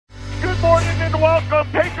welcome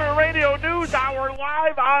Patriot Radio News Hour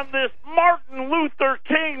live on this Martin Luther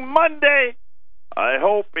King Monday. I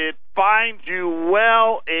hope it finds you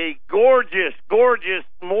well. A gorgeous, gorgeous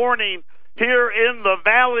morning here in the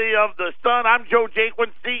Valley of the Sun. I'm Joe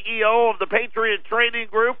Jaquin, CEO of the Patriot Trading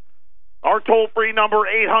Group. Our toll-free number,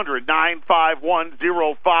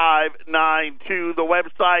 800-951-0592. The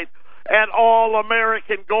website at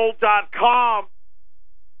allamericangold.com.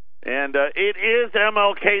 And it is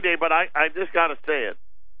MLK Day, but I just got to say it.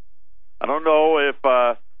 I don't know if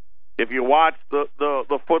you watch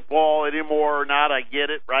the football anymore or not. I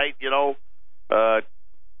get it, right? You know,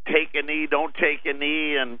 take a knee, don't take a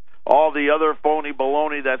knee, and all the other phony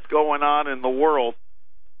baloney that's going on in the world.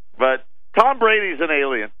 But Tom Brady's an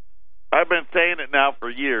alien. I've been saying it now for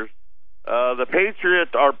years. The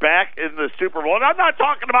Patriots are back in the Super Bowl. And I'm not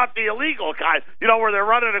talking about the illegal kind, you know, where they're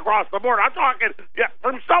running across the board. I'm talking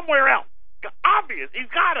from somewhere else. Obvious.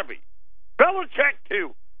 He's got to be. Belichick,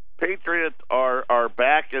 too. Patriots are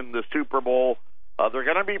back in the Super Bowl. They're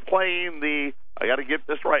going to be playing I got to get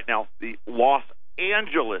this right now, the Los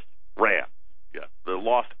Angeles Rams. Yeah, the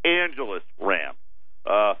Los Angeles Rams.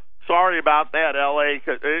 Sorry about that, L.A.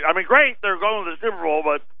 I mean, great, they're going to the Super Bowl,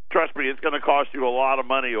 but trust me, it's going to cost you a lot of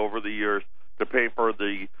money over the years to pay for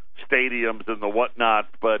the stadiums and the whatnot.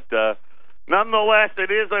 But nonetheless,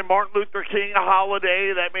 it is a Martin Luther King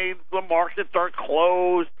holiday. That means the markets are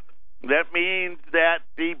closed. That means that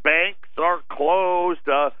the banks are closed.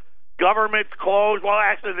 Government's closed. Well,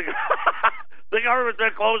 actually, the government's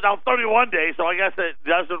been closed now 31 days, so I guess it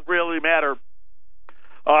doesn't really matter.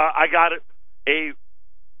 I got a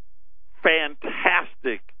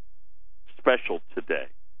fantastic special today.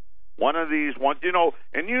 One of these ones, you know,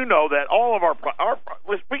 and you know that all of our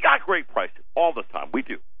we got great prices all the time. We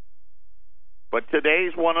do. But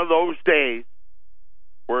today's one of those days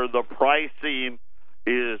where the pricing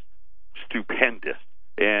is stupendous.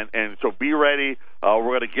 And so be ready.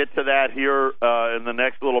 We're going to get to that here in the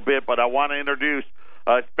next little bit. But I want to introduce,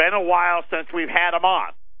 it's been a while since we've had him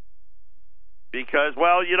on. Because,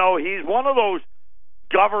 well, you know, he's one of those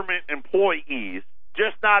government employees,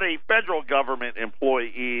 just not a federal government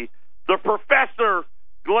employee. The professor,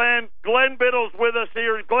 Glenn Biddle's with us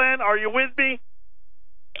here. Glenn, are you with me?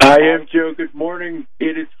 I am, Joe. Good morning.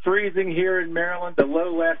 It is freezing here in Maryland. The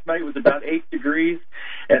low last night was about 8 degrees,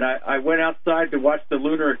 and I went outside to watch the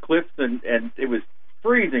lunar eclipse, and it was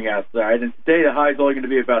freezing outside. And today the high is only going to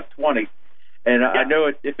be about 20. And I know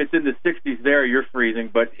if it's in the 60s there, you're freezing,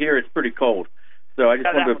 but here it's pretty cold. So I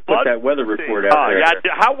just wanted to put that weather report out there. Yeah.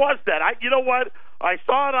 How was that? You know what? I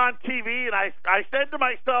saw it on TV, and I said to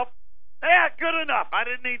myself, good enough. I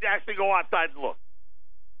didn't need to actually go outside and look.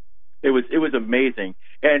 It was amazing.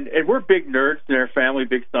 And we're big nerds in our family,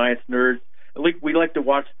 big science nerds. We like to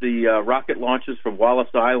watch the rocket launches from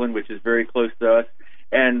Wallis Island, which is very close to us.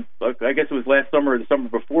 And I guess it was last summer or the summer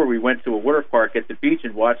before, we went to a water park at the beach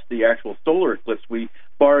and watched the actual solar eclipse. We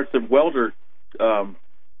borrowed some welder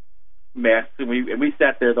masks, and we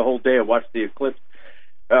sat there the whole day and watched the eclipse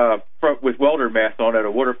with welder masks on at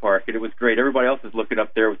a water park, and it was great. Everybody else is looking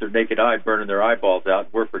up there with their naked eye, burning their eyeballs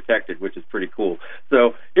out. We're protected, which is pretty cool.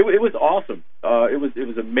 So it was awesome. It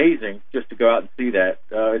was amazing just to go out and see that.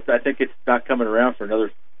 I think it's not coming around for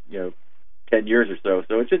another 10 years or so.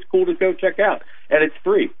 So it's just cool to go check out, and it's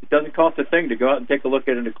free. It doesn't cost a thing to go out and take a look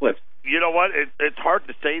at an eclipse. You know what? It's hard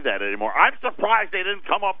to say that anymore. I'm surprised they didn't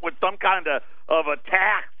come up with some kind of a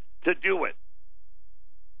tax to do it.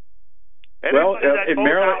 Well, in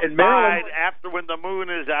Maryland, after when the moon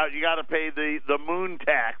is out, you got to pay the moon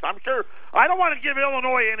tax. I'm sure. I don't want to give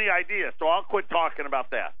Illinois any ideas, so I'll quit talking about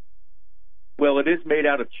that. Well, it is made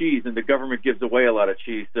out of cheese, and the government gives away a lot of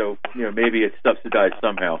cheese, so maybe it's subsidized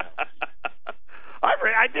somehow.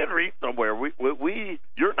 I did read somewhere. We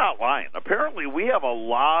you're not lying. Apparently, we have a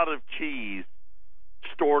lot of cheese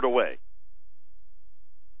stored away.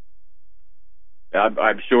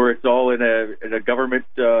 I'm sure it's all in a government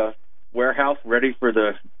warehouse, ready for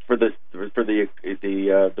the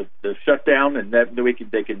shutdown, and that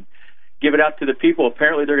they can give it out to the people.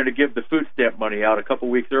 Apparently, they're going to give the food stamp money out a couple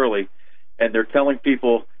weeks early, and they're telling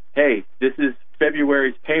people, "Hey, this is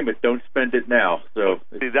February's payment. Don't spend it now." So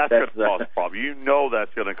that's going to cause a problem. You know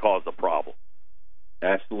that's going to cause a problem.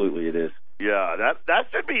 Absolutely, it is. Yeah,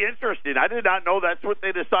 that should be interesting. I did not know that's what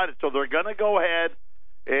they decided. So they're going to go ahead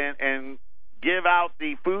and give out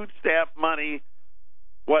the food stamp money.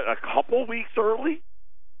 What, a couple weeks early?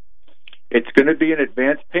 It's going to be an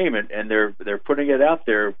advance payment, and they're putting it out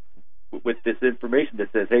there with this information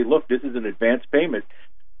that says, "Hey, look, this is an advance payment.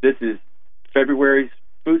 This is February's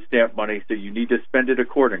food stamp money, so you need to spend it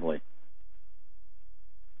accordingly."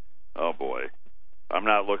 Oh boy! I'm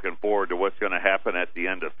not looking forward to what's going to happen at the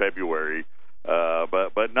end of February.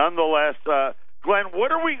 But nonetheless, Glenn,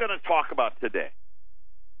 what are we going to talk about today?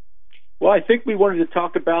 Well, I think we wanted to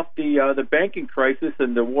talk about the banking crisis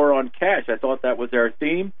and the war on cash. I thought that was our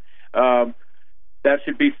theme. That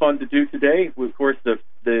should be fun to do today. Of course, the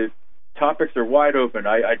topics are wide open.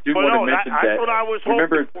 I do want to mention that. That's what I was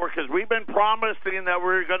hoping for, because we've been promising that we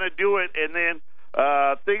were going to do it, and then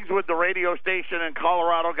things with the radio station in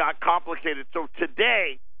Colorado got complicated. So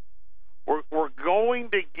today, we're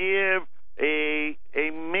going to give a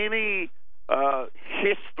mini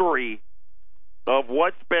history of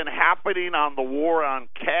what's been happening on the war on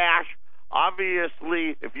cash.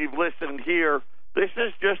 Obviously, if you've listened here, this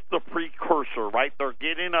is just the precursor, right? They're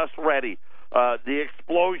getting us ready. The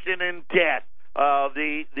explosion in debt,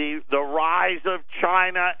 the rise of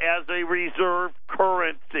China as a reserve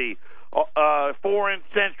currency, foreign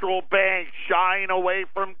central banks shying away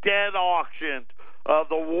from debt auctions,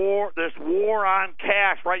 this war on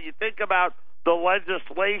cash, right? You think about the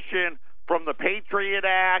legislation from the Patriot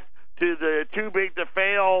Act to the Too Big to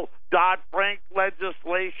Fail Dodd-Frank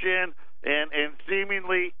legislation, and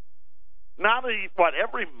seemingly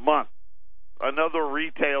every month another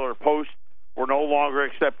retailer posts, we're no longer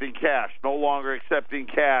accepting cash,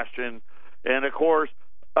 and of course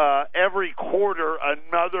every quarter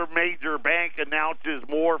another major bank announces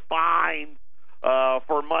more fines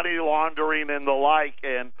for money laundering and the like,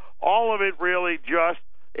 and all of it really just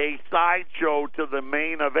a sideshow to the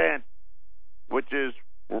main event, which is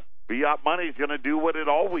fiat money is going to do what it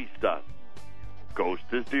always does. Goes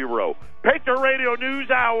to zero. Patriot Radio News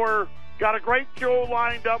Hour. Got a great show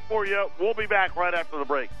lined up for you. We'll be back right after the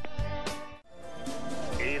break.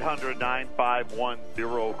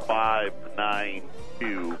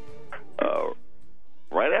 800-951-0592.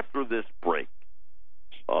 Right after this break,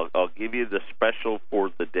 I'll give you the special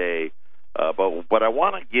for the day. But I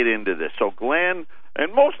want to get into this. So Glenn,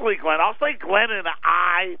 and mostly Glenn, I'll say Glenn and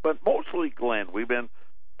I, but mostly Glenn, we've been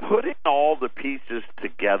putting all the pieces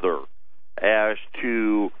together as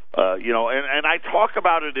to, and I talk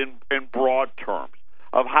about it in broad terms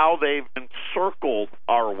of how they've encircled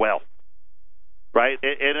our wealth, right?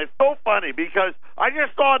 And it's so funny because I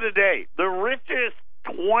just saw today the richest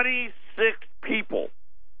 26 people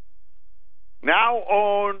now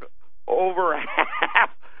own over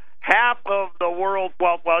half of the world's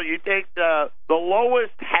wealth. Well, you take the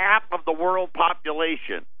lowest half of the world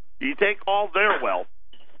population, you take all their wealth,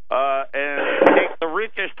 and take the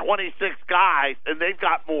richest 26 guys, and they've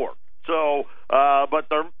got more. So, but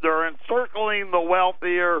they're encircling the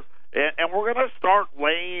wealthier, and we're going to start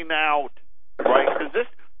laying out, right? Because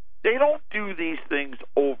they don't do these things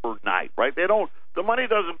overnight, right? The money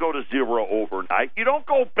doesn't go to zero overnight. You don't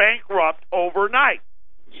go bankrupt overnight.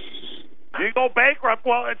 You go bankrupt,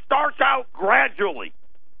 well, it starts out gradually,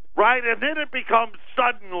 right? And then it becomes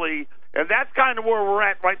suddenly. And that's kind of where we're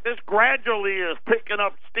at, right? This gradually is picking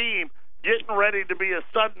up steam, getting ready to be a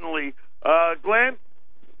suddenly. Glenn,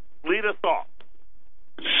 lead us off.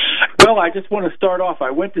 Well, I just want to start off.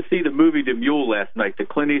 I went to see the movie The Mule last night, the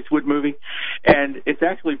Clint Eastwood movie, and it's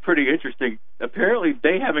actually pretty interesting. Apparently,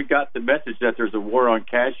 they haven't got the message that there's a war on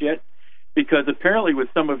cash yet, because apparently with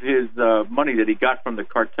some of his money that he got from the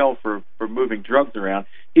cartel for moving drugs around,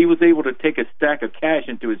 he was able to take a stack of cash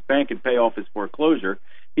into his bank and pay off his foreclosure.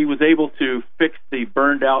 He was able to fix the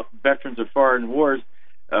burned-out Veterans of Foreign Wars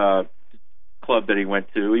club that he went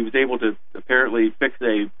to. He was able to apparently fix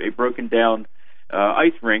a broken-down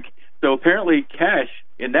ice rink. So apparently cash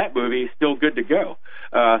in that movie is still good to go.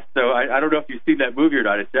 So I don't know if you've seen that movie or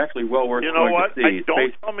not. It's actually well worth going to see.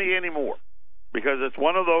 Don't tell me anymore, because it's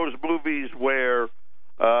one of those movies where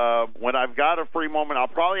when I've got a free moment, I'll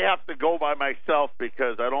probably have to go by myself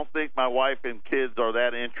because I don't think my wife and kids are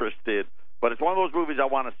that interested. But it's one of those movies I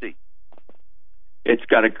want to see. It's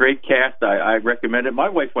got a great cast. I recommend it. My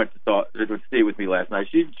wife went to see it with me last night.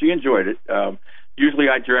 She enjoyed it. Usually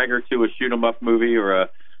I drag her to a shoot 'em up movie or a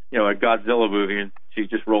Godzilla movie, and she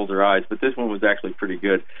just rolls her eyes. But this one was actually pretty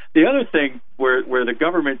good. The other thing where the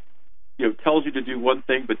government tells you to do one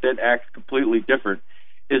thing but then acts completely different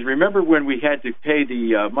is, remember when we had to pay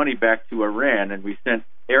the money back to Iran and we sent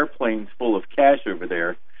airplanes full of cash over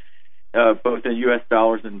there, both in U.S.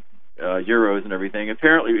 dollars and euros and everything.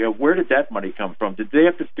 Apparently, where did that money come from? Did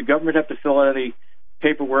the government have to fill out any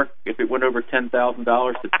paperwork if it went over $10,000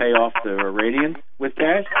 to pay off the Iranians with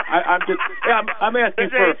cash? I'm asking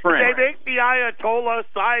for a friend. They make the Ayatollah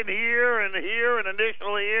sign here and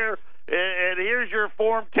initial here, and here's your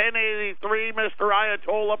form 1083, Mr.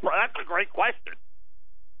 Ayatollah. That's a great question.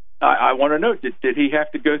 I want to know, did he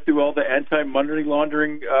have to go through all the anti-money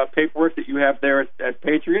laundering paperwork that you have there at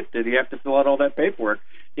Patriot? Did he have to fill out all that paperwork?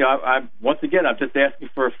 You know, I'm once again, I'm just asking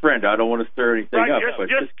for a friend. I don't want to stir anything up, but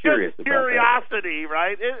just curious about curiosity, that.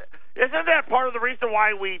 Right? Isn't that part of the reason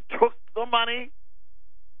why we took the money?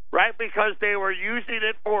 Right? Because they were using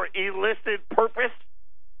it for illicit purpose?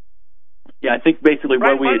 Yeah, I think basically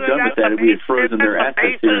what we had done with that is we had frozen their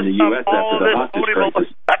assets here in the U.S. after the hostage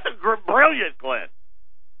crisis. That's brilliant, Glenn.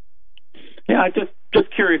 Yeah,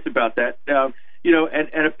 just curious about that. You know,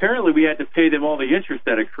 and apparently we had to pay them all the interest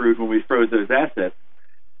that accrued when we froze those assets.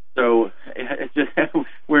 So it's just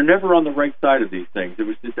we're never on the right side of these things. It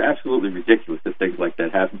was just absolutely ridiculous that things like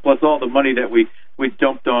that happen. Plus all the money that we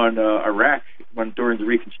dumped on Iraq during the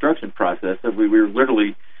reconstruction process. We were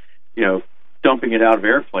literally, you know, dumping it out of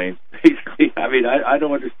airplanes, basically. I mean, I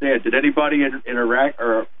don't understand. Did anybody in Iraq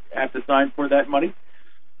or have to sign for that money?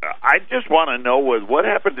 I just want to know what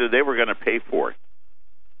happened to they were going to pay for it,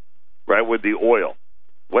 right, with the oil.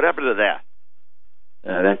 What happened to that?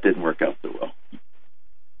 That didn't work out so well.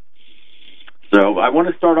 So I want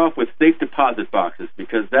to start off with safe deposit boxes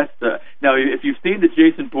because that's now if you've seen the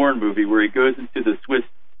Jason Bourne movie where he goes into the Swiss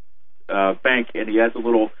bank and he has a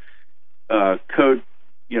little code,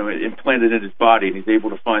 you know, implanted in his body, and he's able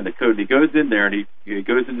to find the code. And he goes in there and he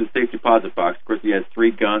goes into the safe deposit box. Of course, he has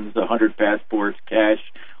 3 guns, 100 passports, cash,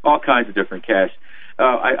 all kinds of different cash.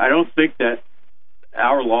 I don't think that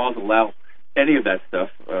our laws allow any of that stuff,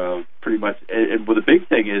 pretty much. And well, the big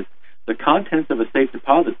thing is the contents of a safe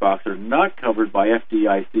deposit box are not covered by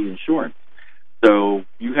FDIC insurance. So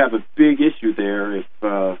you have a big issue there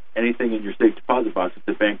if anything in your safe deposit box, if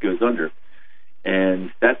the bank goes under. And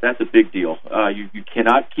that's a big deal. You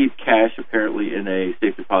cannot keep cash, apparently, in a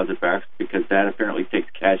safe deposit box because that apparently takes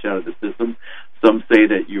cash out of the system. Some say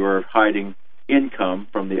that you are hiding income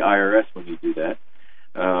from the IRS when you do that.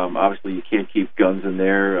 Obviously, you can't keep guns in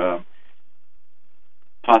there.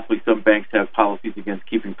 Possibly some banks have policies against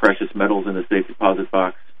keeping precious metals in a safe deposit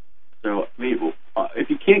box. So, I mean, if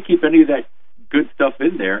you can't keep any of that good stuff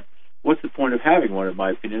in there, what's the point of having one, in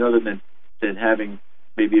my opinion, other than having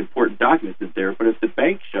maybe important documents in there? But if the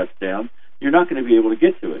bank shuts down, you're not going to be able to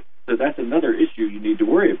get to it. So that's another issue you need to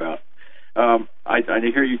worry about. I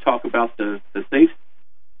hear you talk about the safes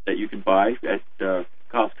that you can buy at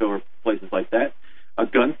Costco or places like that. A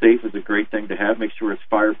gun safe is a great thing to have. Make sure it's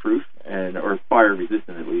fireproof or fire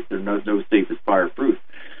resistant at least. There's no safe is fireproof.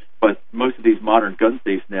 But most of these modern gun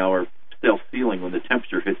safes now are self-sealing when the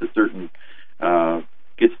temperature hits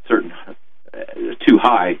gets too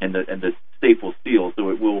high, and the safe will seal, so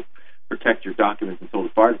it will protect your documents until the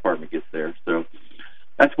fire department gets there. So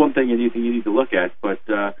that's one thing you need to look at. But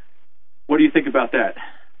what do you think about that,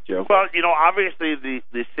 Joe? Well, you know, obviously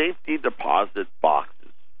the safety deposit boxes.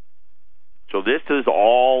 So this is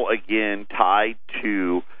all, again, tied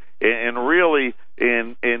to, and really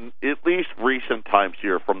in at least recent times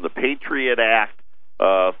here, from the Patriot Act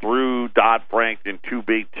through Dodd-Frank and Too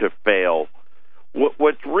Big to Fail,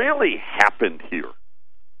 what's really happened here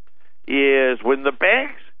is when the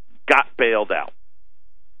banks got bailed out.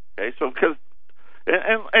 Okay, so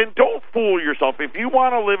and don't fool yourself. If you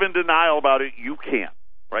want to live in denial about it, you can.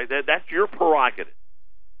 Right, that's your prerogative.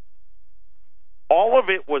 All of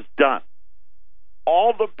it was done.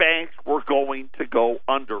 All the banks were going to go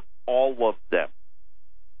under, all of them.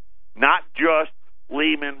 Not just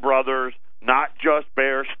Lehman Brothers, not just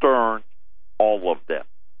Bear Stearns, all of them.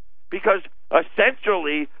 Because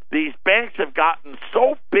essentially these banks have gotten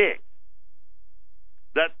so big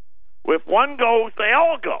that if one goes, they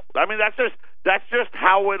all go. I mean, that's just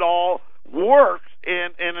how it all works.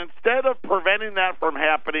 And instead of preventing that from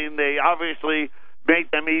happening, they obviously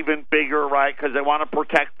make them even bigger, right, because they want to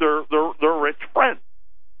protect their rich friends.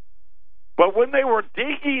 But when they were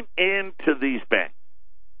digging into these banks,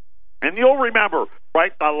 and you'll remember,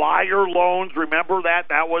 right, the liar loans, remember that?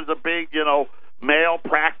 That was a big,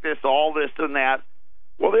 malpractice, all this and that.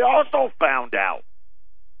 Well, they also found out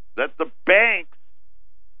that the banks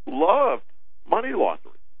loved money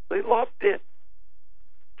laundering. They loved it.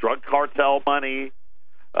 Drug cartel money,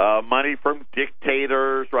 money from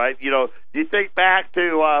dictators, right? You think back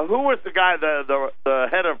to who was the guy, the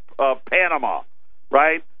head of Panama,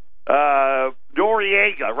 right?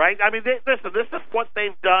 Noriega, right? I mean, listen, this is what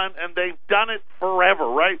they've done, and they've done it forever,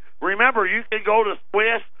 right? Remember, you can go to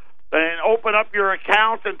Swiss and open up your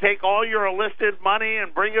accounts and take all your illicit money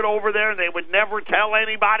and bring it over there, and they would never tell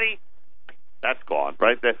anybody. That's gone,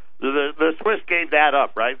 right? The Swiss gave that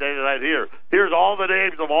up, right? They said, here's all the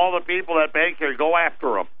names of all the people that bank here. Go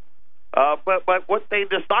after them. But what they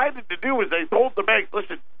decided to do is they told the bank,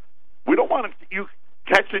 listen, we don't want you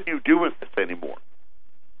catching you doing this anymore.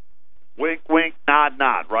 Wink, wink, nod,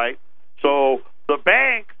 nod, right? So the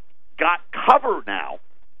bank got cover now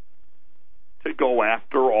to go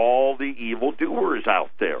after all the evildoers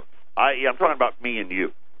out there. I'm talking about me and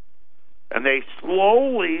you. And they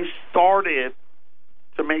slowly started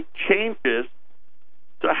to make changes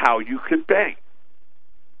to how you could bank.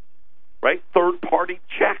 Right? Third-party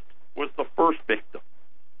check was the first victim.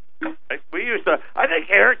 Right? We used to, I think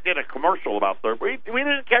Eric did a commercial about we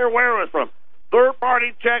didn't care where it was from.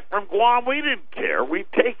 Third-party check from Guam, we didn't care. We'd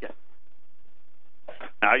take it.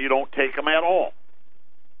 Now you don't take them at all.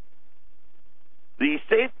 The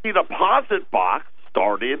safety deposit box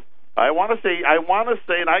started, I want to say,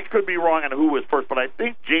 and I could be wrong on who was first, but I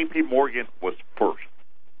think J.P. Morgan was first.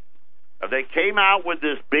 They came out with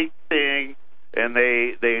this big thing, and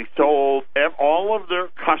they told all of their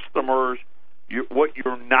customers what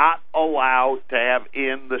you're not allowed to have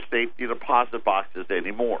in the safety deposit boxes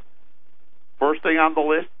anymore. First thing on the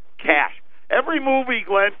list, cash. Every movie,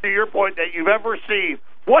 Glenn, to your point, that you've ever seen,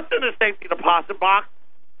 what's in a safety deposit box?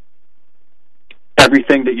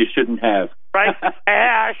 Everything that you shouldn't have. Right?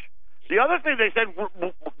 Cash. The other thing they said,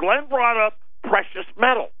 Glenn brought up precious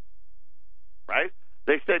metal. Right?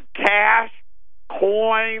 They said cash,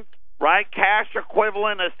 coins, right? Cash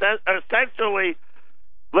equivalent, essentially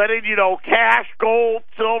letting you know cash, gold,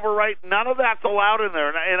 silver, right? None of that's allowed in there.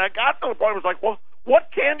 And I got to the point where I was like, well, what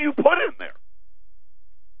can you put in there?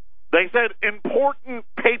 They said important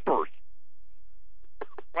papers.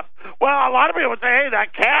 Well, a lot of people would say, hey,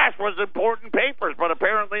 that cash was important papers, but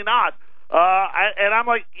apparently not. And I'm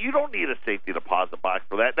like, you don't need a safety deposit box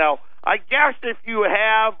for that. Now, I guess if you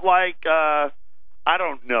have, like, I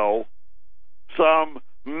don't know, some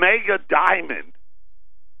mega diamond,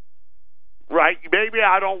 right? Maybe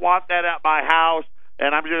I don't want that at my house,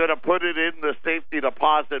 and I'm going to put it in the safety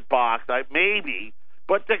deposit box. Maybe.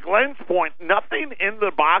 But to Glenn's point, nothing in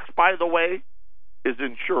the box, by the way, is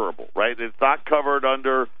insurable, right? It's not covered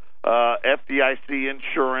under FDIC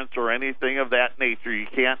insurance or anything of that nature. You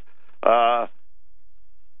can't,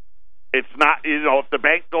 it's not, if the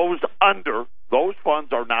bank goes under, those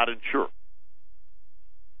funds are not insured.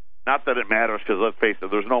 Not that it matters, because let's face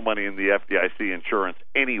it, there's no money in the FDIC insurance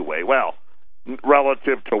anyway. Well,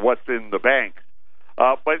 relative to what's in the banks.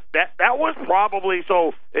 But that was probably,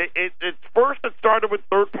 so it first it started with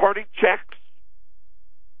third-party checks.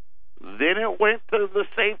 Then it went to the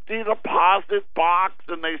safety deposit box,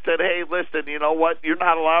 and they said, hey, listen, you know what? You're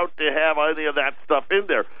not allowed to have any of that stuff in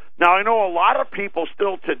there. Now, I know a lot of people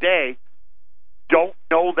still today don't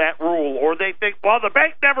know that rule, or they think, well, the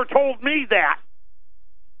bank never told me that.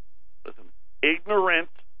 Listen, ignorance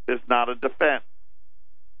is not a defense.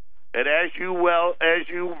 And as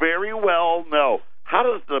you very well know, how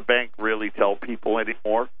does the bank really tell people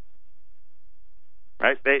anymore?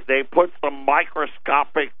 Right? They put some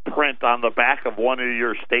microscopic print on the back of one of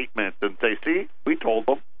your statements and say, see, we told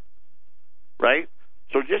them. Right?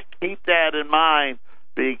 So just keep that in mind,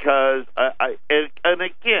 because, and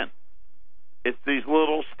again, it's these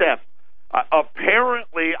little steps.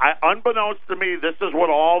 Apparently, unbeknownst to me, this is what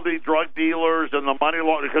all the drug dealers and the money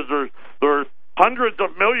launderers, because there's hundreds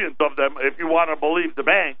of millions of them, if you want to believe the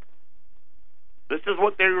bank. This is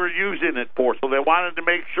what they were using it for. So they wanted to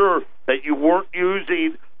make sure that you weren't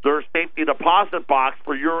using their safety deposit box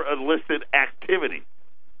for your illicit activity.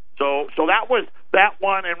 So that was that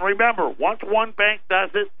one. And remember, once one bank does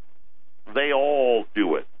it, they all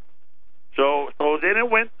do it. So then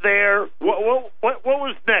it went there. What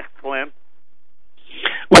was next, Glenn?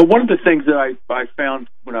 Well, one of the things that I found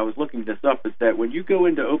when I was looking this up is that when you go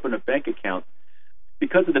in to open a bank account,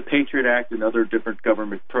 because of the Patriot Act and other different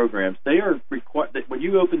government programs, they are required that when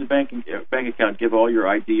you open the bank account, give all your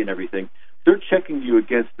ID and everything, they're checking you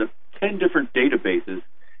against the 10 different databases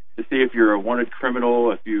to see if you're a wanted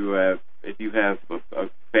criminal, if you have a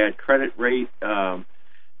bad credit rate,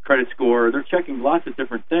 credit score. They're checking lots of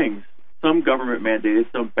different things. Some government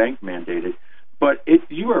mandated, some bank mandated, but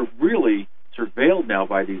you are really surveilled now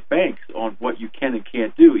by these banks on what you can and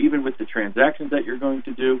can't do, even with the transactions that you're going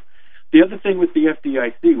to do. The other thing with the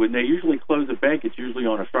FDIC, when they usually close a bank, it's usually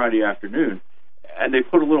on a Friday afternoon, and they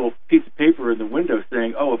put a little piece of paper in the window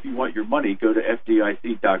saying, oh, if you want your money, go to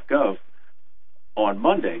FDIC.gov on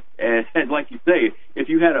Monday. And like you say, if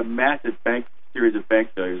you had a massive series of bank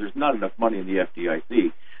failures, there's not enough money in the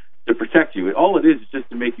FDIC to protect you. All it is just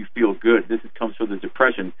to make you feel good. This comes from the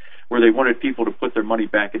Depression, where they wanted people to put their money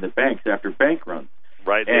back in the banks after bank runs.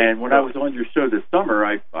 Right. And when I was on your show this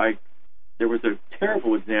summer, there was a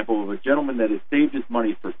terrible example of a gentleman that had saved his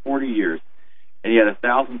money for 40 years, and he had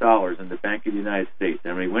 $1,000 in the Bank of the United States.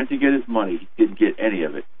 And when he went to get his money, he didn't get any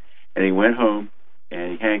of it. And he went home,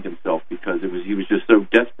 and he hanged himself because he was just so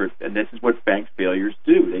desperate. And this is what bank failures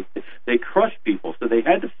do. They crush people. So they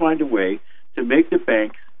had to find a way to make the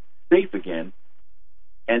banks safe again.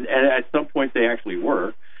 And at some point they actually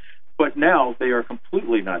were. But now they are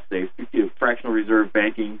completely not safe. Fractional reserve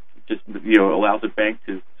banking just allows a bank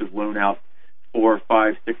to loan out 4,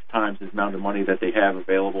 5, 6 times the amount of money that they have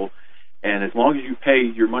available. And as long as you pay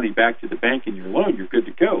your money back to the bank in your loan, you're good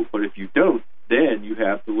to go. But if you don't, then you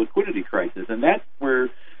have the liquidity crisis. And that's where,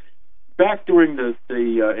 back during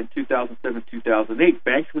in 2007, 2008,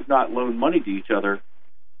 banks would not loan money to each other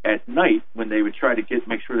at night when they would try to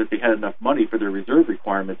make sure that they had enough money for their reserve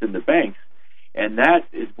requirements in the banks. And that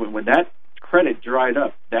is when that credit dried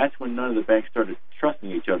up, that's when none of the banks started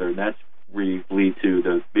trusting each other. And that's lead to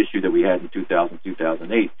the issue that we had in 2000,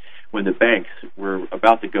 2008, when the banks were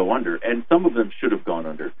about to go under, and some of them should have gone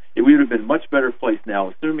under. We would have been a much better place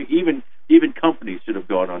now, assuming even companies should have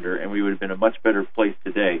gone under, and we would have been a much better place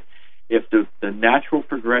today if the natural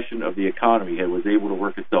progression of the economy was able to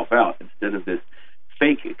work itself out instead of this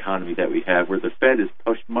fake economy that we have, where the Fed has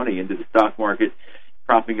pushed money into the stock market,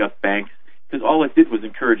 propping up banks, because all it did was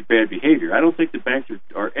encourage bad behavior. I don't think the banks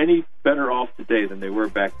are any better off today than they were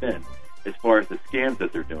back then, as far as the scams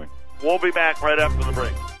that they're doing. We'll be back right after the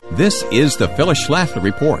break. This is the Phyllis Schlafly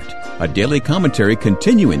Report, a daily commentary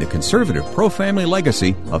continuing the conservative pro-family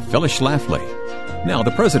legacy of Phyllis Schlafly. Now,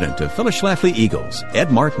 the president of Phyllis Schlafly Eagles,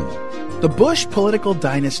 Ed Martin. The Bush political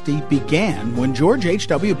dynasty began when George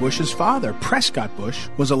H.W. Bush's father, Prescott Bush,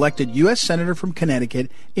 was elected U.S. Senator from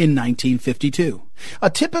Connecticut in 1952.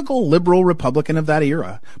 A typical liberal Republican of that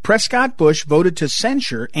era, Prescott Bush voted to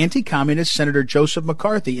censure anti-communist Senator Joseph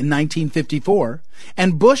McCarthy in 1954,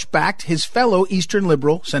 and Bush backed his fellow Eastern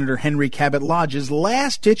liberal, Senator Henry Cabot Lodge's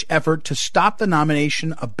last-ditch effort to stop the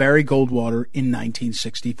nomination of Barry Goldwater in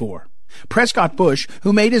 1964. Prescott Bush,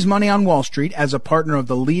 who made his money on Wall Street as a partner of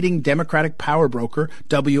the leading Democratic power broker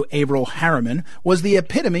W. Averill Harriman, was the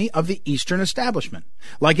epitome of the Eastern establishment.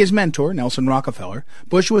 Like his mentor, Nelson Rockefeller,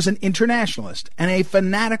 Bush was an internationalist and a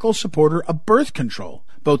fanatical supporter of birth control,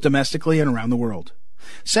 both domestically and around the world.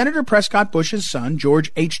 Senator Prescott Bush's son,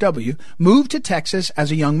 George H.W., moved to Texas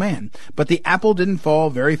as a young man, but the apple didn't fall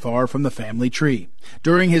very far from the family tree.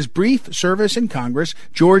 During his brief service in Congress,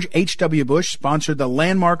 George H.W. Bush sponsored the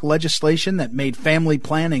landmark legislation that made family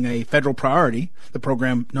planning a federal priority, the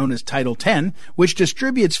program known as Title X, which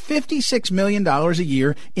distributes $56 million a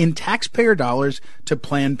year in taxpayer dollars to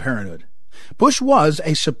Planned Parenthood. Bush was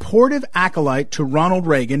a supportive acolyte to Ronald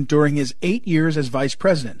Reagan during his 8 years as vice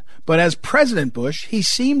president. But as President Bush, he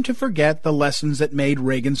seemed to forget the lessons that made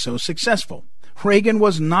Reagan so successful. Reagan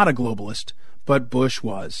was not a globalist, but Bush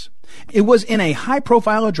was. It was in a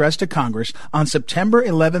high-profile address to Congress on September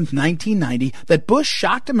 11, 1990, that Bush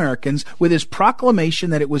shocked Americans with his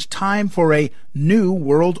proclamation that it was time for a new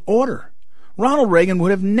world order. Ronald Reagan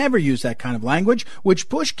would have never used that kind of language, which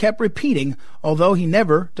Bush kept repeating, although he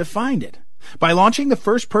never defined it. By launching the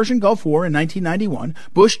first Persian Gulf War in 1991,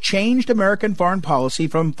 Bush changed American foreign policy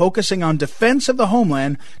from focusing on defense of the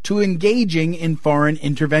homeland to engaging in foreign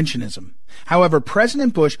interventionism. However,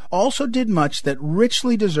 President Bush also did much that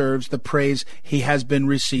richly deserves the praise he has been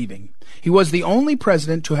receiving. He was the only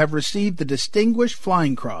president to have received the Distinguished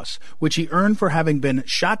Flying Cross, which he earned for having been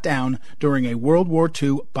shot down during a World War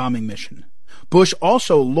II bombing mission. Bush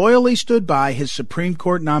also loyally stood by his Supreme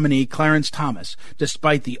Court nominee Clarence Thomas,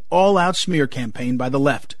 despite the all-out smear campaign by the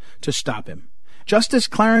left to stop him. Justice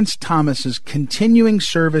Clarence Thomas's continuing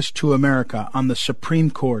service to America on the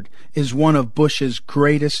Supreme Court is one of Bush's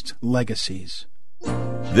greatest legacies.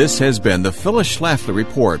 This has been the Phyllis Schlafly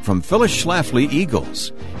Report from Phyllis Schlafly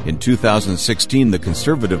Eagles. In 2016, the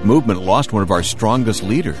conservative movement lost one of our strongest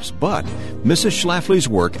leaders, but Mrs. Schlafly's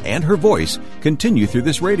work and her voice continue through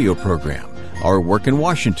this radio program, our work in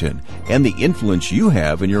Washington, and the influence you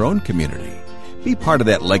have in your own community. Be part of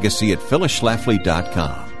that legacy at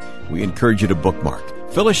phyllisschlafly.com. We encourage you to bookmark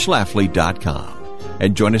phyllisschlafly.com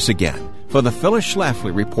and join us again for the Phyllis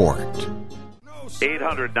Schlafly Report.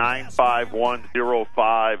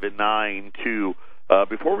 800-951-0592.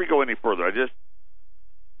 Before we go any further,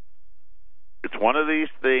 it's one of these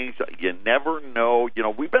things, you never know. You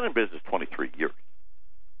know, we've been in business 23 years.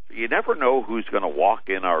 You never know who's going to walk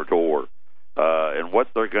in our door and what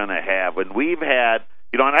they're going to have. And we've had,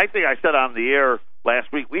 and I think I said on the air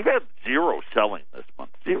last week, we've had zero selling this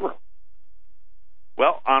month. Zero.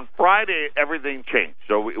 Well, on Friday, everything changed.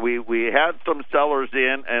 So we had some sellers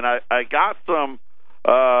in, and I got some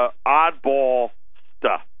oddball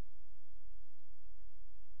stuff,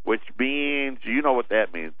 which means, you know what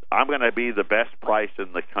that means. I'm going to be the best price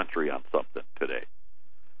in the country on something today.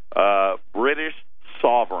 British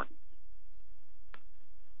Sovereign.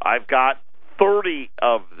 30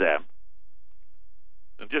 of them.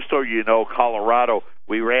 And just so you know, Colorado,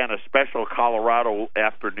 we ran a special Colorado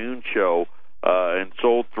afternoon show and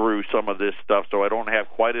sold through some of this stuff, so I don't have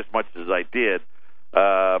quite as much as I did.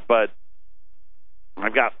 But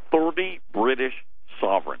I've got 30 British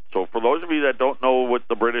sovereigns. So for those of you that don't know what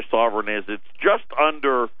the British sovereign is, it's just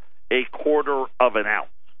under a quarter of an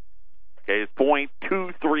ounce. Okay, it's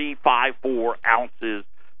 0.2354 ounces.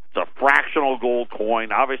 It's a fractional gold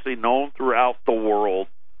coin, obviously known throughout the world.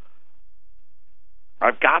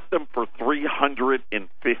 I've got them for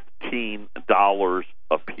 $315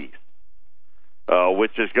 a piece,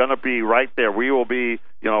 which is going to be right there. We will be,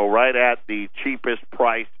 right at the cheapest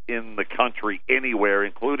price in the country anywhere,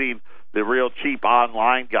 including the real cheap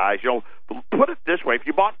online guys. Put it this way: if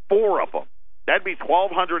you bought 4 of them, that'd be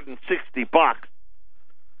 $1,260.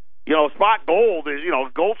 Spot gold is,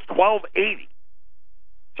 gold's $1,280.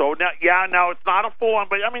 So now it's not a full on,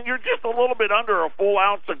 but you're just a little bit under a full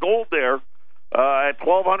ounce of gold there at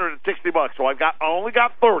 $1,260. So I only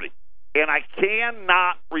got 30, and I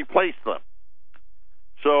cannot replace them.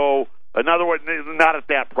 So in other words, not at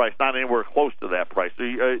that price, not anywhere close to that price.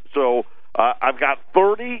 So I've got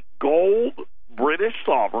 30 gold British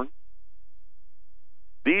sovereign.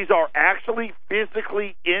 These are actually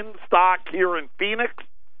physically in stock here in Phoenix,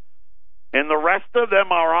 and the rest of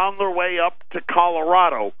them are on their way up to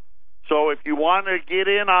Colorado. So if you want to get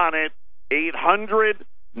in on it,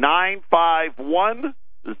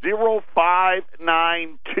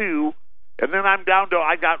 800-951-0592. And then I'm down to,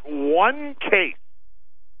 I got one case.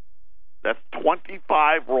 That's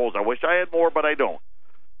 25 rolls. I wish I had more, but I don't.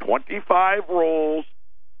 25 rolls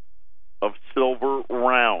of silver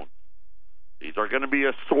rounds. These are going to be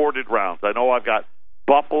assorted rounds. I know I've got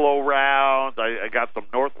Buffalo rounds. I got some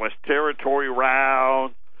Northwest Territory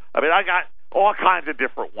rounds. I got all kinds of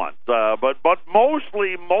different ones. But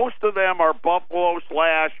most of them are Buffalo /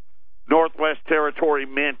 Northwest Territory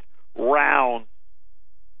Mint rounds.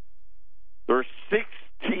 They're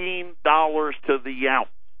 $16 to the ounce.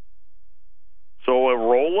 So a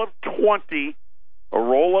roll of 20,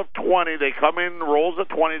 they come in rolls of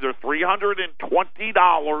 20. They're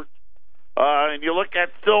 $320. And you look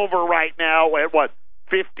at silver right now at what?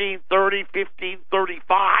 $15.30,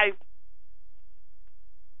 $15.35.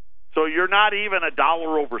 So you're not even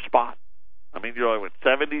 $1 over spot. You're like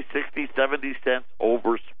 70, 60, 70 cents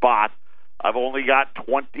over spot. I've only got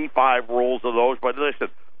 25 rolls of those. But listen,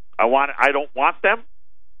 I don't want them.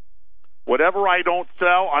 Whatever I don't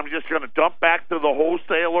sell, I'm just going to dump back to the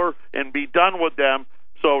wholesaler and be done with them.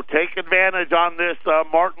 So take advantage on this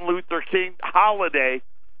Martin Luther King holiday.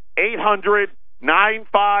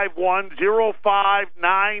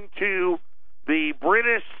 800-951-0592. The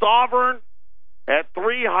British sovereign at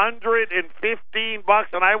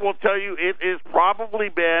 $315, and I will tell you, it has probably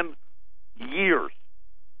been years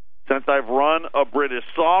since I've run a British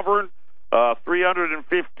sovereign.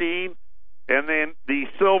 $315, and then the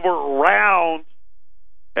silver rounds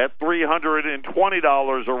at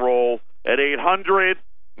 $320 a roll at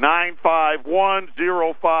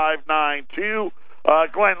 800-951-0592.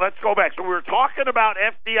 Glenn, let's go back. So we were talking about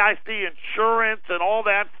FDIC insurance and all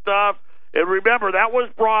that stuff. And remember, that was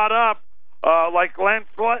brought up, like Glenn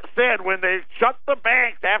said, when they shut the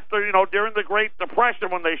banks after, during the Great Depression,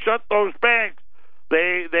 when they shut those banks,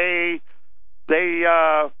 they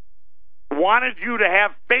wanted you to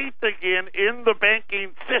have faith again in the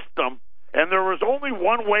banking system, and there was only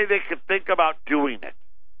one way they could think about doing it.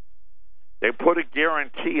 They put a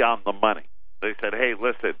guarantee on the money. They said, hey,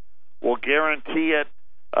 listen, we'll guarantee it.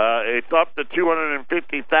 It's up to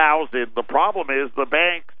 $250,000. The problem is the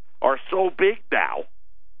banks are so big now.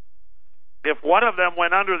 If one of them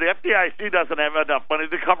went under, the FDIC doesn't have enough money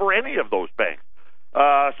to cover any of those banks.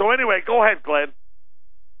 So anyway, go ahead, Glenn.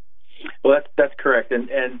 Well, that's correct,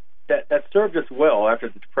 and that served us well after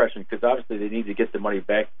the Depression, because obviously they need to get the money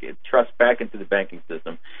back, trust back into the banking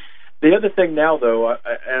system. The other thing now, though,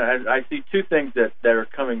 I see two things that are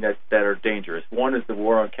coming that are dangerous. One is the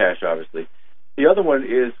war on cash, obviously. The other one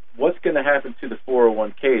is what's going to happen to the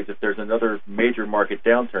 401ks if there's another major market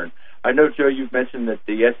downturn. I know, Joe, you've mentioned that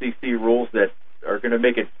the SEC rules that are going to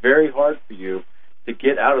make it very hard for you to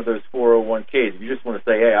get out of those 401ks. If you just want to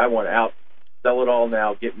say, hey, I want out, sell it all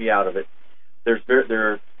now, get me out of it, there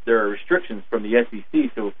are restrictions from the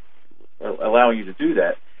SEC to allowing you to do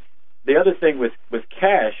that. The other thing with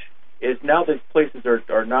cash is now these places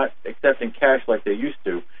are not accepting cash like they used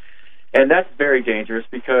to. And that's very dangerous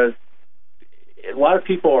because a lot of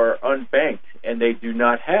people are unbanked and they do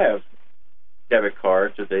not have debit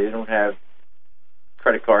cards or they don't have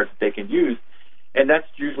credit cards that they can use. And that's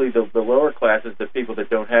usually the lower classes, the people that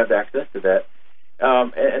don't have access to that.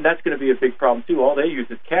 And that's going to be a big problem, too. All they use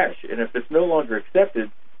is cash. And if it's no longer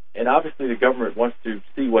accepted, and obviously the government wants to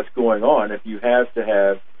see what's going on, if you have to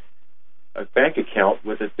have a bank account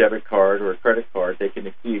with a debit card or a credit card, they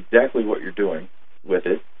can see exactly what you're doing with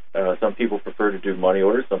it. Some people prefer to do money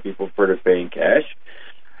orders. Some people prefer to pay in cash.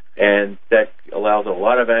 And that allows a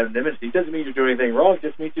lot of anonymity. It doesn't mean you're doing anything wrong. It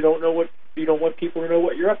just means you don't want people to know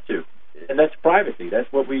what you're up to. And that's privacy.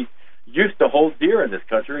 That's what we used to hold dear in this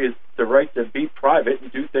country, is the right to be private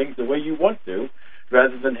and do things the way you want to,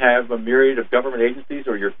 rather than have a myriad of government agencies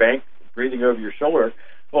or your bank breathing over your shoulder.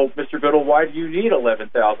 Well, Mr. Goodall, why do you need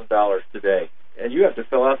 $11,000 today? And you have to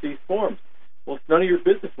fill out these forms. Well, it's none of your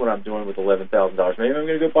business what I'm doing with $11,000. Maybe I'm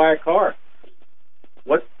going to go buy a car.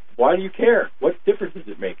 Why do you care? What difference does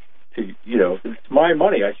it make to you? It's my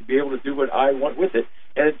money. I should be able to do what I want with it.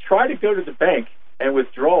 And try to go to the bank and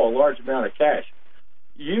withdraw a large amount of cash.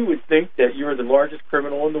 You would think that you're the largest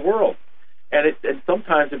criminal in the world. And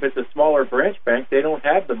sometimes if it's a smaller branch bank, they don't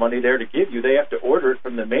have the money there to give you. They have to order it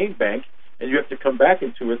from the main bank, and you have to come back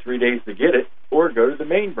in 2 or 3 days to get it, or go to the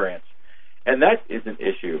main branch. And that is an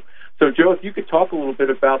issue. So, Joe, if you could talk a little bit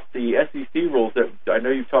about the SEC rules that I know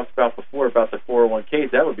you've talked about before about the 401ks,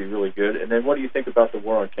 that would be really good. And then what do you think about the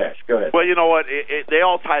war on cash? Go ahead. Well, you know what? They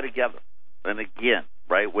all tie together. And again,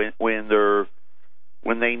 right, when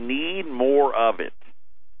they need more of it,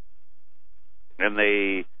 and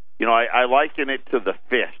they, I liken it to the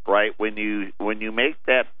fist, right? When you make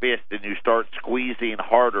that fist and you start squeezing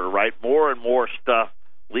harder, right, more and more stuff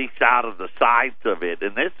leaks out of the sides of it.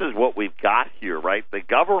 And this is what we've got here, right? The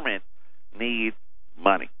government needs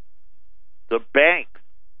money. The banks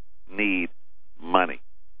need money.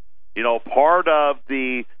 Part of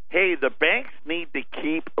the banks need to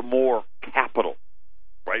keep more capital,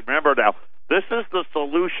 right? Remember now, this is the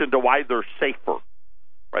solution to why they're safer,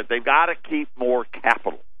 right? They've got to keep more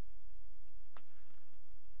capital.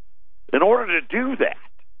 In order to do that,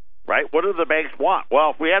 right, what do the banks want?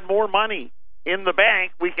 Well, if we had more money in the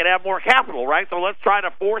bank, we could have more capital, right? So let's try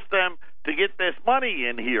to force them to get this money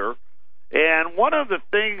in here. And one of the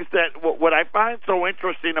things that what I find so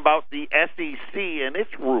interesting about the SEC and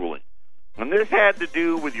its ruling, and this had to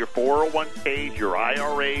do with your 401ks, your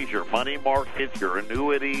IRAs, your money markets, your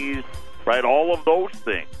annuities, right, all of those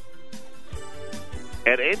things.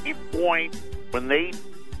 At any point when they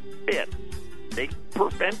fit, they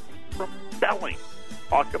prevent from selling.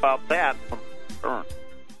 Talk about that from turn.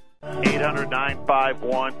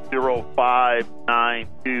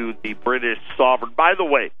 800-951-0592, the British sovereign. By the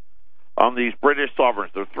way, on these British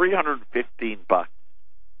sovereigns, they're $315.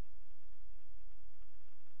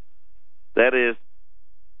 That is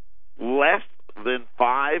less than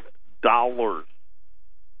 $5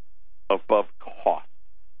 above cost.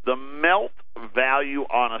 The melt value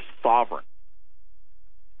on a sovereign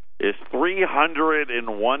is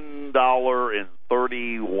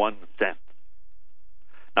 $301.31.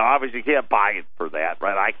 Now, obviously, you can't buy it for that,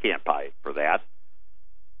 right? I can't buy it for that.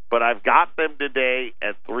 But I've got them today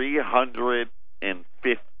at $315.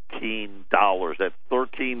 That's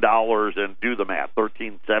 $13, and do the math,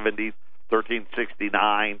 $13.70,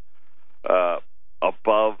 $13.69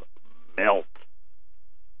 above melt.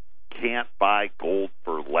 Can't buy gold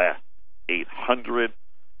for less.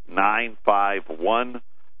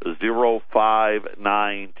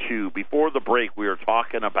 800-951-0592. Before the break, we were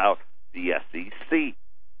talking about the SEC.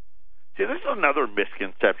 See, this is another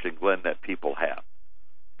misconception, Glenn, that people have.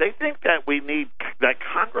 They think that that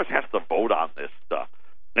Congress has to vote on this stuff,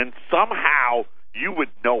 and somehow you would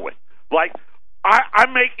know it. Like,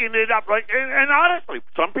 I'm making it up. Like, and honestly,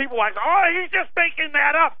 some people are like, oh, he's just making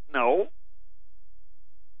that up. No.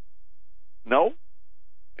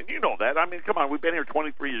 And you know that. I mean, come on, we've been here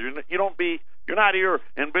 23 years. You're not here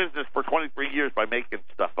in business for 23 years by making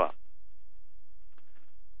stuff up.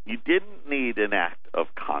 You didn't need an act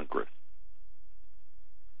of Congress.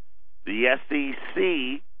 The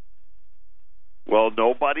SEC, well,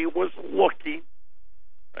 nobody was looking.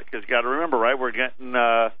 Because you got to remember, right, we're getting,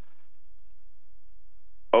 I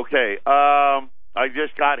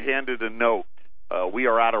just got handed a note. We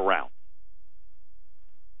are out of rounds.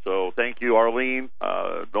 So thank you, Arlene.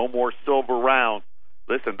 No more silver rounds.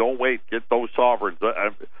 Listen, don't wait. Get those sovereigns.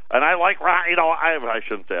 And I like, I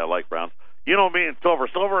shouldn't say I like rounds. You know me and silver.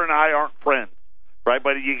 Silver and I aren't friends, right?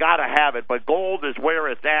 But you got to have it. But gold is where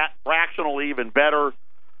it's at. Fractional even better.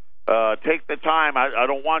 Take the time. I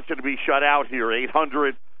don't want you to be shut out here.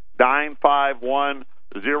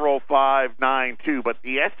 800-951-0592. But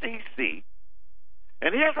the SEC,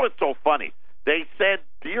 and here's what's so funny. They said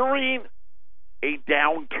during a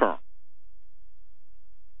downturn.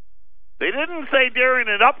 They didn't say during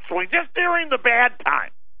an upswing, just during the bad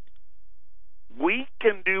time. we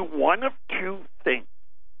can do one of two things.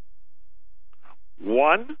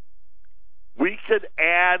 One, we could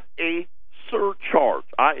add a surcharge,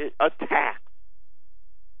 a tax.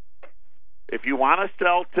 If you want to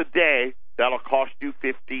sell today, that'll cost you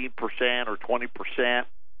 15% or 20%,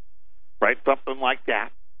 right? Something like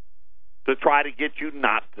that, to try to get you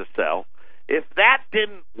not to sell. If that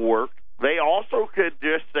didn't work, they also could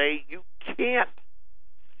just say you can't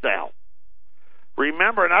sell.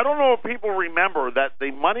 Remember, and I don't know if people remember that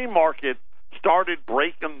the money market started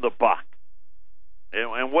breaking the buck.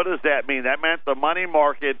 And what does that mean? That meant the money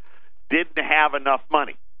market didn't have enough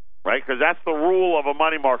money, right? Because that's the rule of a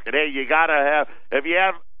money market. Hey, you got to have, if you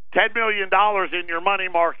have $10 million in your money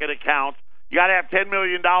market accounts, you got to have $10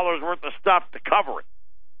 million worth of stuff to cover it.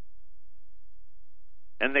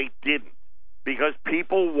 And they didn't, because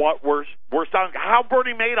people were selling. How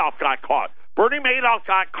Bernie Madoff got caught? Bernie Madoff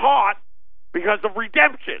got caught because of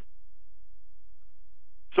redemption.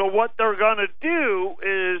 So what they're going to do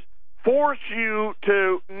is force you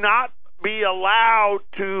to not be allowed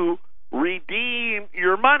to redeem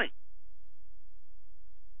your money.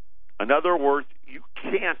 In other words, you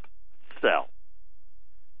can't sell.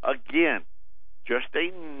 Again, just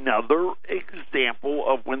another example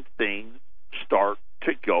of when things start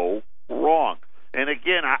to go wrong. And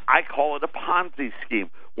again, I call it a Ponzi scheme.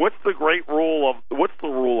 What's the rule of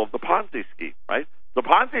the Ponzi scheme, right? The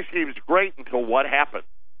Ponzi scheme is great until what happens?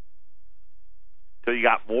 Till you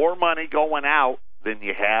got more money going out than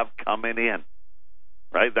you have coming in,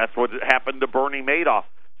 right? That's what happened to Bernie Madoff.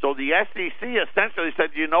 So the SEC essentially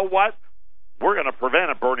said, you know what? We're going to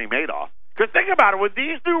prevent a Bernie Madoff. Because think about it, with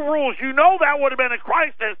these new rules, you know that would have been a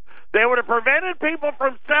crisis. They would have prevented people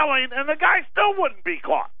from selling, and the guy still wouldn't be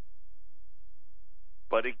caught.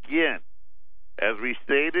 But again, as we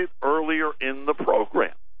stated earlier in the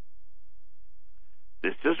program,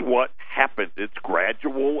 this is what happens. It's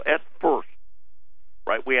gradual at first,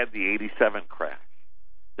 right? We had the 87 crash.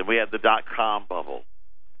 Then we had the dot-com bubble.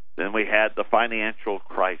 Then we had the financial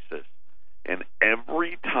crisis. And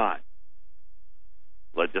every time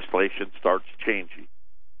legislation starts changing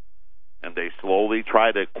and they slowly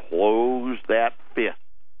try to close that fist,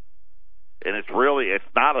 and it's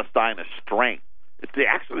not a sign of strength. It's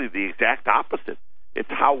actually the exact opposite. It's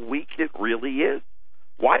how weak it really is.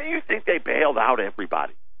 Why do you think they bailed out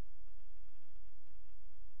everybody?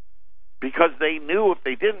 Because they knew if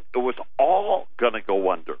they didn't, it was all going to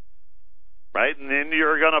go under, right? And then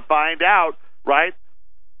you're going to find out, right,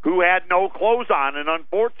 who had no clothes on. And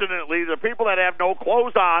unfortunately, the people that have no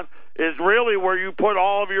clothes on is really where you put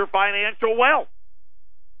all of your financial wealth.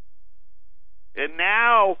 And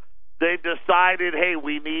now they decided, hey,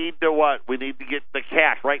 we need to what? We need to get the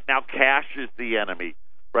cash. Right now, cash is the enemy,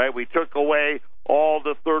 right? We took away all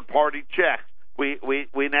the third-party checks. We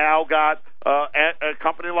now got a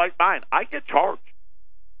company like mine. I get charged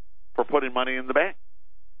for putting money in the bank.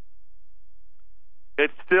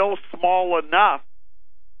 It's still small enough,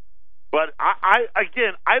 but I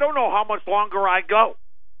don't know how much longer I go.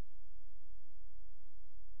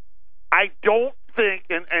 I don't think,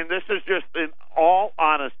 and this is just in all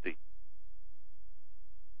honesty,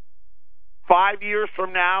 5 years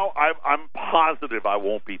from now, I'm positive I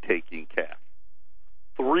won't be taking cash.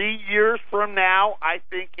 3 years from now, I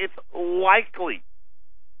think it's likely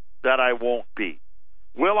that I won't be.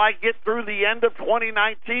 Will I get through the end of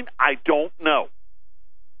 2019? I don't know.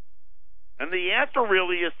 And the answer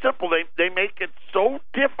really is simple. They make it so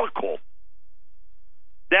difficult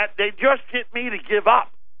that they just get me to give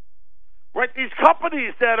up. Right? These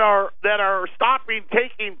companies that are stopping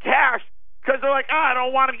taking cash because they're like, I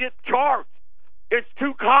don't want to get charged. It's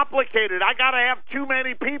too complicated. I got to have too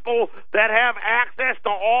many people that have access to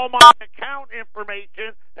all my account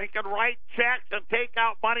information and can write checks and take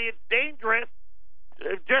out money. It's dangerous.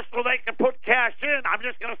 Just so they can put cash in, I'm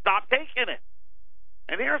just going to stop taking it.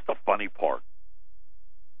 And here's the funny part.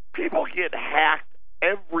 People get hacked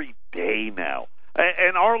every day now.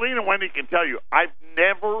 And Arlene and Wendy can tell you, I've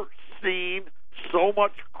never seen so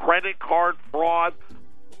much credit card fraud.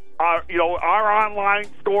 Our online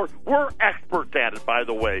store, we're experts at it, by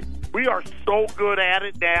the way. We are so good at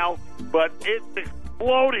it now, but it's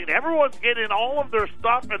exploding. Everyone's getting all of their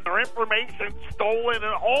stuff and their information stolen,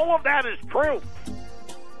 and all of that is true.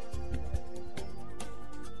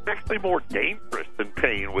 It's actually more dangerous than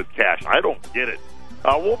paying with cash. I don't get it.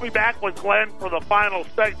 We'll be back with Glenn for the final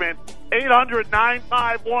segment.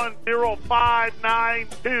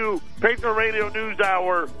 800-951-0592. Patriot Radio News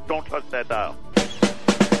Hour. Don't touch that dial.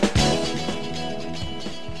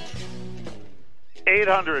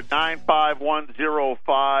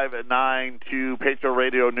 800-951-0592, Patriot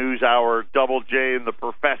Radio News Hour, Double J and the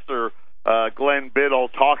Professor Glenn Biddle,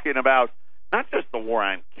 talking about not just the war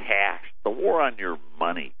on cash, the war on your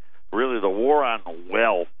money, really the war on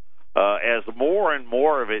wealth, as more and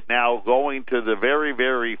more of it now going to the very,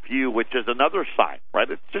 very few, which is another sign, right?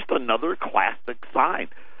 It's just another classic sign.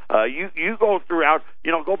 You go throughout,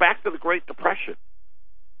 go back to the Great Depression.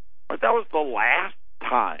 Right? That was the last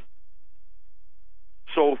time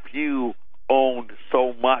so few owned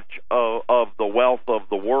so much of the wealth of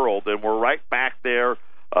the world, and we're right back there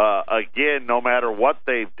again, no matter what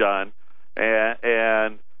they've done.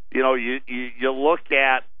 And you look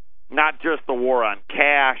at not just the war on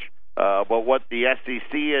cash, but what the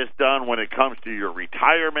SEC has done when it comes to your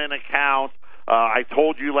retirement accounts. I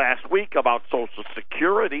told you last week about Social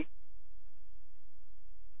Security.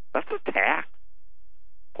 That's a tax.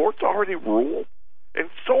 Courts already ruled. And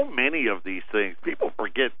so many of these things, people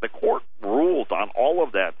forget the court rules on all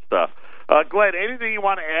of that stuff. Glenn, anything you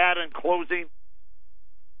want to add in closing?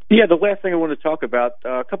 Yeah, the last thing I want to talk about,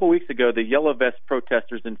 a couple of weeks ago, the Yellow Vest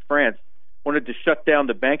protesters in France wanted to shut down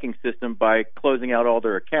the banking system by closing out all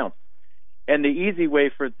their accounts. And the easy way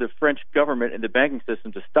for the French government and the banking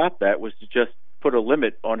system to stop that was to just put a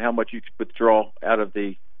limit on how much you could withdraw out of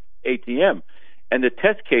the ATM. And the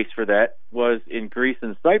test case for that was in Greece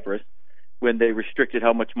and Cyprus, when they restricted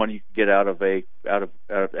how much money you could get out of how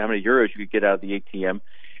many euros you could get out of the ATM.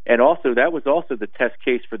 And also, that was also the test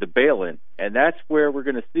case for the bail-in. And that's where we're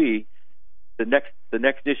going to see the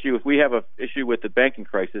next issue. If we have an issue with the banking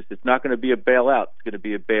crisis, it's not going to be a bailout. It's going to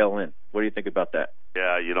be a bail-in. What do you think about that?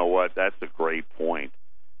 Yeah, you know what? That's a great point.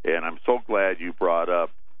 And I'm so glad you brought up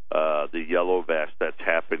the Yellow Vest that's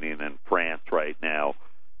happening in France right now.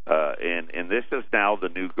 And this is now the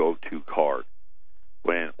new go-to card.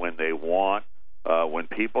 When they want, when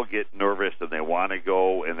people get nervous and they want to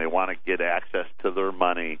go and they want to get access to their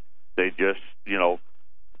money, they just,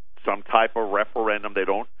 some type of referendum. They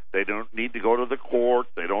don't need to go to the court.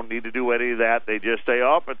 They don't need to do any of that. They just say,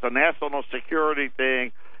 it's a national security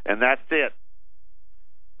thing, and that's it.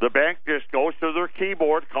 The bank just goes to their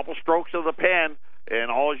keyboard, a couple strokes of the pen, and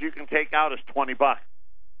all you can take out is $20.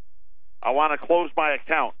 I want to close my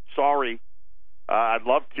account. Sorry, I'd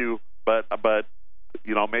love to, but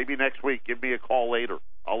maybe next week. Give me a call later.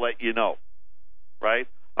 I'll let you know. Right?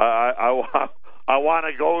 I want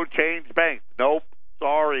to go change banks. Nope.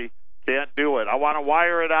 Sorry. Can't do it. I want to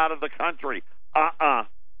wire it out of the country. And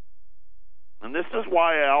this is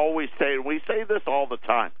why I always say, and we say this all the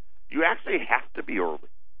time, you actually have to be early.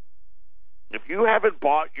 If you haven't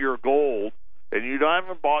bought your gold and you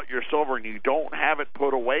haven't bought your silver and you don't have it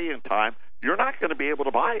put away in time, you're not going to be able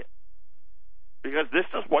to buy it. Because this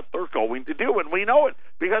is what they're going to do, and we know it.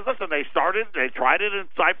 Because, listen, they tried it in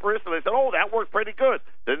Cyprus, and they said, that worked pretty good.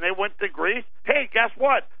 Then they went to Greece. Hey, guess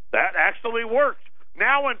what? That actually works.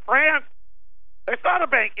 Now in France, it's not a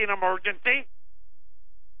banking emergency.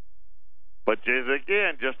 But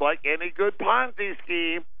again, just like any good Ponzi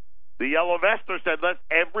scheme, the Yellow Vesters said, let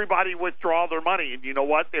everybody withdraw their money. And you know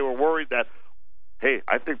what? They were worried that, hey,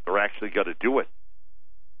 I think they're actually going to do it.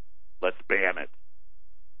 Let's ban it.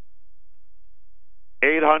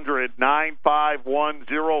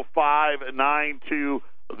 800-951-0592.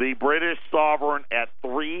 The British sovereign at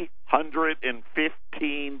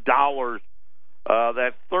 $315.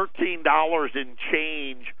 That's $13 in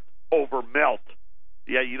change over melt.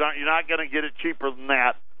 Yeah, you're not going to get it cheaper than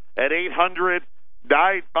that. At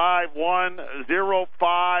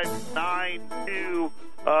 800-951-0592.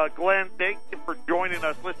 Glenn, thank you for joining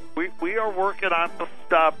us. Listen, we are working on some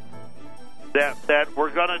stuff that we're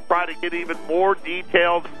going to try to get even more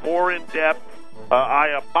detailed, more in-depth. I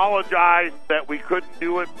apologize that we couldn't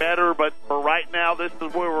do it better, but for right now, this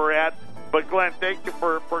is where we're at. But, Glenn, thank you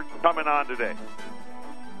for coming on today.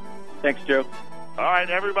 Thanks, Joe. All right,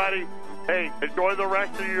 everybody. Hey, enjoy the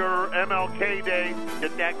rest of your MLK Day.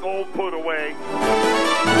 Get that gold put away.